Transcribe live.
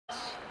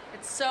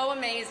It's so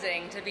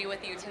amazing to be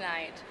with you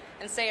tonight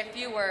and say a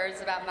few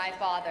words about my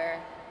father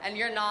and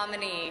your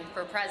nominee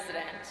for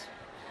president.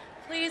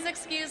 Please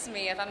excuse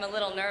me if I'm a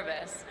little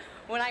nervous.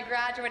 When I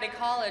graduated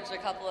college a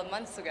couple of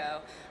months ago,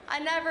 I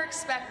never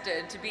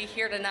expected to be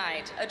here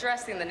tonight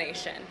addressing the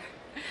nation.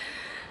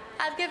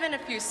 I've given a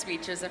few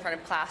speeches in front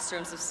of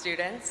classrooms of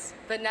students,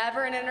 but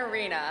never in an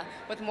arena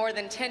with more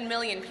than 10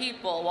 million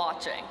people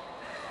watching.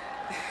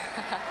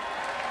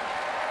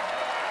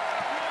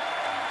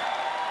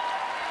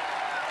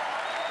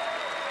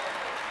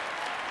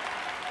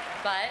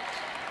 But,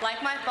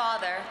 like my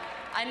father,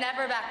 I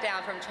never back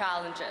down from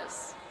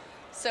challenges.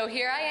 So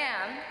here I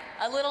am,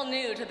 a little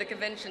new to the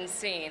convention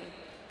scene,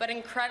 but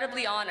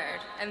incredibly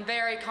honored and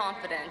very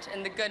confident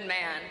in the good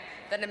man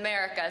that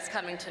America is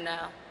coming to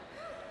know.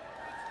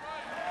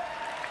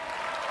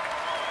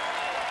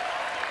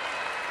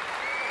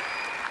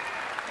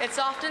 It's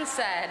often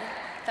said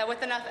that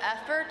with enough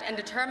effort and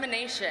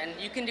determination,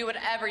 you can do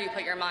whatever you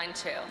put your mind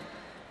to.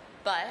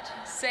 But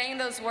saying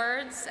those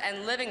words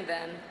and living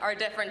them are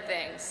different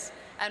things,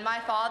 and my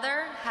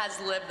father has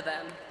lived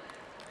them.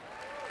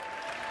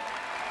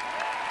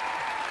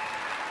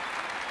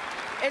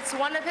 It's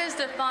one of his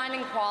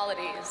defining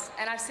qualities,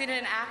 and I've seen it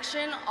in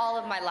action all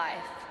of my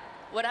life.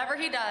 Whatever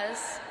he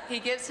does, he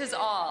gives his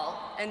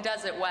all and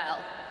does it well.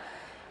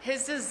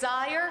 His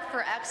desire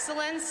for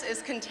excellence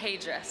is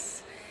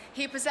contagious.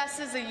 He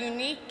possesses a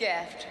unique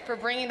gift for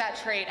bringing that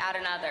trait out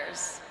in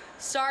others,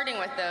 starting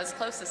with those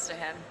closest to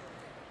him.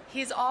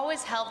 He's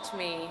always helped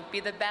me be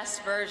the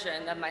best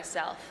version of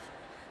myself.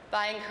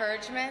 By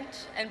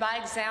encouragement and by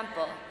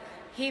example,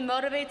 he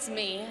motivates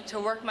me to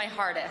work my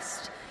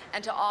hardest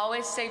and to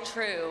always stay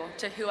true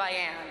to who I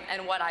am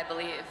and what I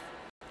believe.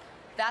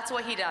 That's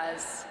what he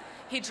does.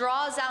 He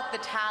draws out the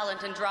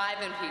talent and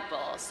drive in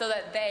people so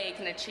that they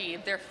can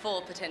achieve their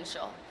full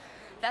potential.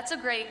 That's a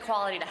great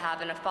quality to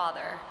have in a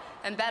father,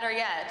 and better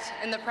yet,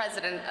 in the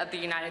President of the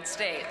United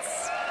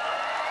States.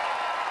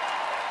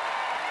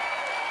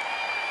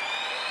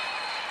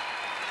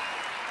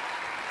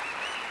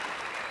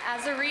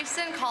 As a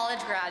recent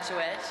college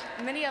graduate,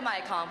 many of my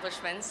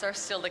accomplishments are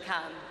still to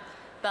come.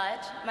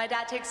 But my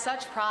dad takes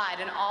such pride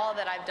in all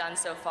that I've done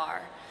so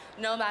far,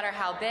 no matter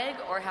how big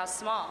or how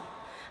small.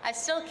 I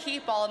still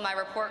keep all of my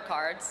report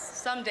cards,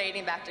 some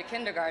dating back to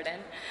kindergarten,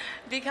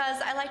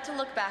 because I like to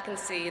look back and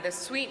see the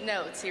sweet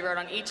notes he wrote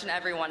on each and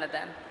every one of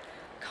them.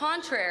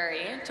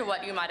 Contrary to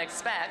what you might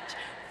expect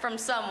from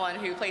someone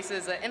who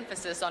places an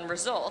emphasis on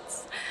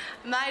results,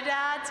 my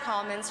dad's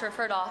comments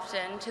referred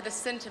often to the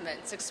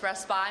sentiments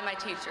expressed by my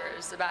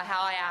teachers about how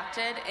I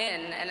acted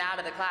in and out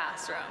of the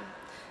classroom,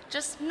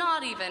 just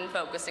not even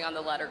focusing on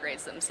the letter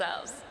grades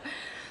themselves.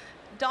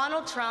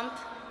 Donald Trump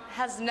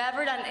has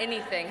never done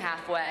anything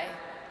halfway,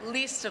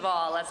 least of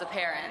all as a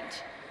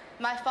parent.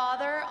 My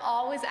father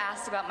always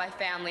asked about my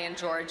family in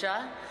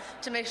Georgia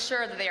to make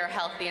sure that they are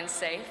healthy and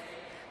safe.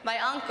 My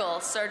uncle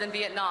served in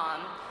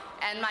Vietnam,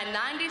 and my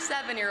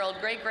 97-year-old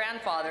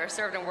great-grandfather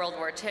served in World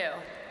War II.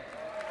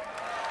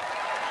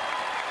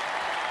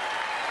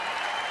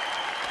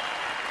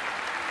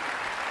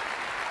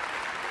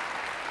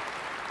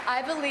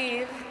 I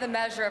believe the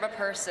measure of a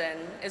person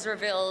is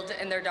revealed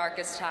in their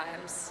darkest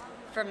times.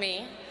 For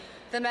me,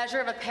 the measure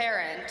of a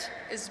parent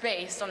is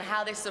based on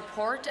how they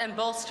support and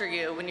bolster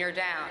you when you're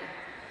down.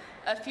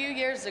 A few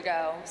years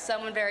ago,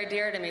 someone very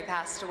dear to me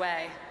passed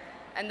away,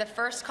 and the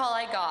first call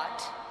I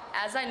got,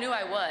 as I knew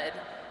I would,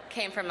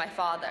 came from my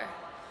father.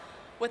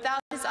 Without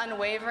his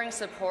unwavering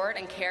support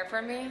and care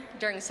for me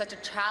during such a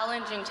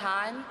challenging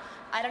time,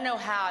 I don't know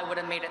how I would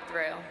have made it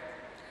through.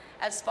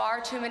 As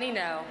far too many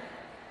know,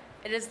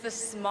 it is the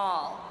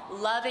small,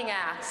 loving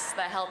acts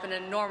that help an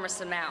enormous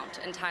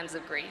amount in times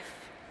of grief.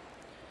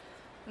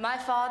 My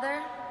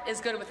father is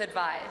good with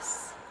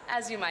advice,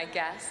 as you might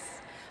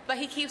guess, but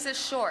he keeps it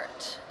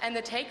short, and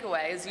the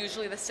takeaway is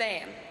usually the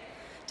same: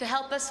 to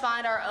help us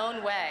find our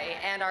own way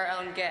and our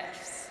own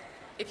gifts.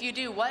 If you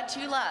do what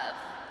you love,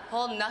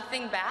 hold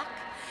nothing back,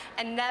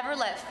 and never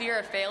let fear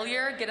of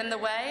failure get in the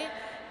way,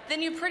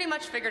 then you pretty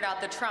much figured out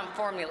the Trump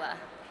formula.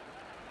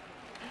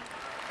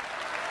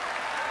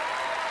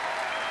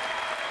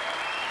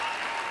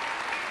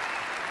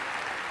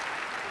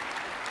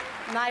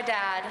 My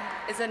dad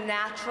is a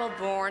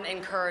natural-born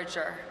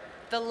encourager,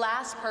 the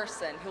last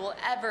person who will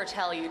ever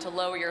tell you to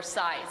lower your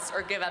sights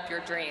or give up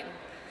your dream.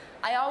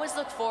 I always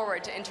look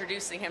forward to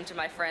introducing him to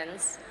my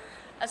friends,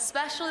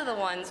 especially the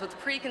ones with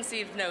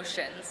preconceived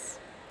notions,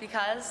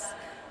 because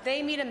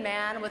they meet a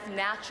man with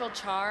natural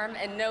charm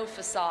and no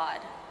facade.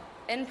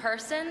 In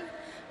person,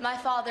 my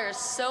father is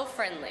so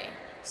friendly,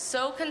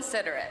 so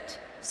considerate,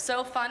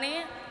 so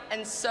funny,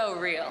 and so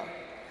real.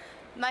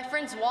 My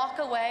friends walk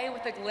away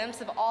with a glimpse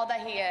of all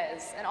that he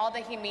is and all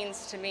that he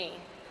means to me,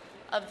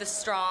 of the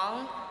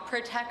strong,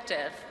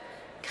 protective,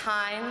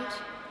 kind,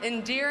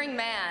 endearing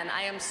man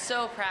I am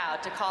so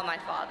proud to call my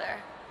father.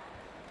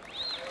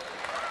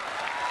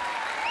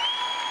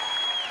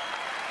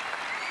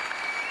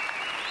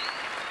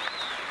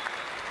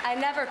 I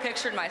never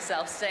pictured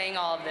myself saying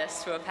all of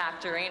this to a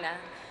packed arena,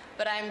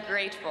 but I am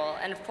grateful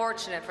and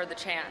fortunate for the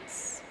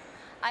chance.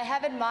 I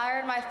have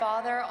admired my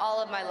father all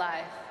of my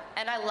life,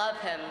 and I love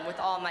him with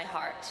all my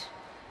heart.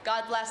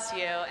 God bless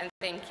you, and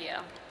thank you.